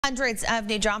Hundreds of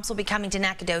new jobs will be coming to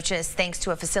Nacogdoches thanks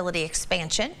to a facility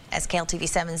expansion. As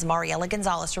KLTV7's Mariela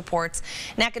Gonzalez reports,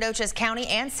 Nacogdoches County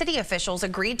and city officials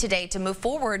agreed today to move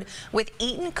forward with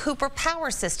EATON Cooper Power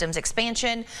Systems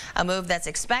expansion, a move that's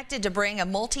expected to bring a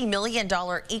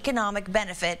multi-million-dollar economic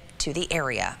benefit to the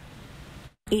area.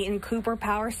 EATON Cooper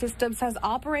Power Systems has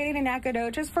operated in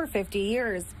Nacogdoches for 50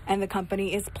 years, and the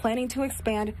company is planning to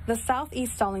expand the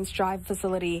Southeast Stallings Drive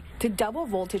facility to double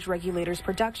voltage regulators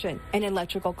production, an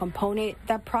electrical component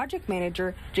that project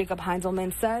manager Jacob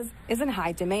Heinzelman says is in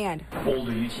high demand. All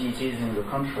the utilities in the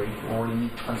country all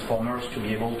need transformers to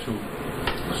be able to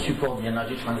support the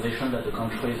energy transition that the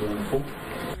country is going through.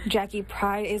 Jackie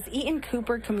Pride is EATON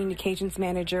Cooper Communications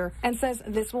Manager and says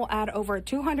this will add over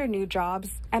 200 new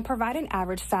jobs and provide an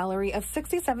average salary of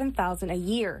 $67,000 a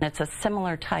year. It's a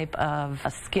similar type of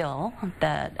a skill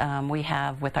that we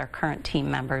have with our current team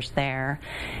members there,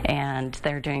 and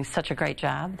they're doing such a great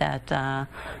job that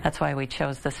that's why we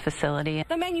chose this facility.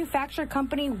 The manufacturer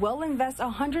company will invest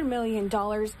 $100 million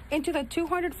into the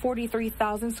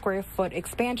 243,000 square foot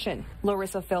expansion.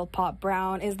 Larissa Philpott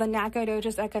Brown is the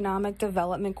Nacogdoches Economic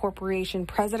Development Corporation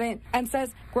president and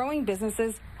says growing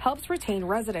businesses helps retain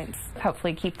residents.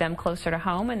 Hopefully keep them closer to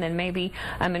home and then maybe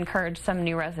encourage some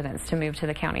new residents to move to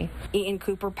the county. EATON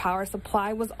Cooper Power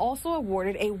Supply was also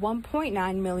awarded a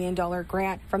 $1.9 million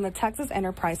grant from the Texas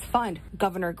Enterprise Fund.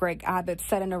 Governor Greg Abbott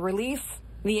said in a release,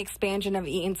 the expansion of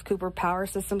EATON's Cooper Power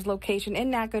Systems location in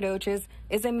Nacogdoches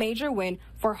is a major win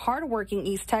for hardworking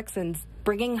East Texans,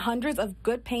 bringing hundreds of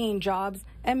good-paying jobs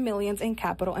and millions in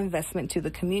capital investment to the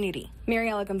community.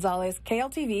 Mariela Gonzalez,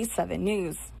 KLTV 7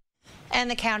 News. And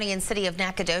the county and city of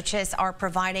Nacogdoches are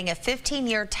providing a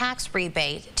 15-year tax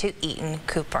rebate to EATON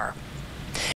Cooper.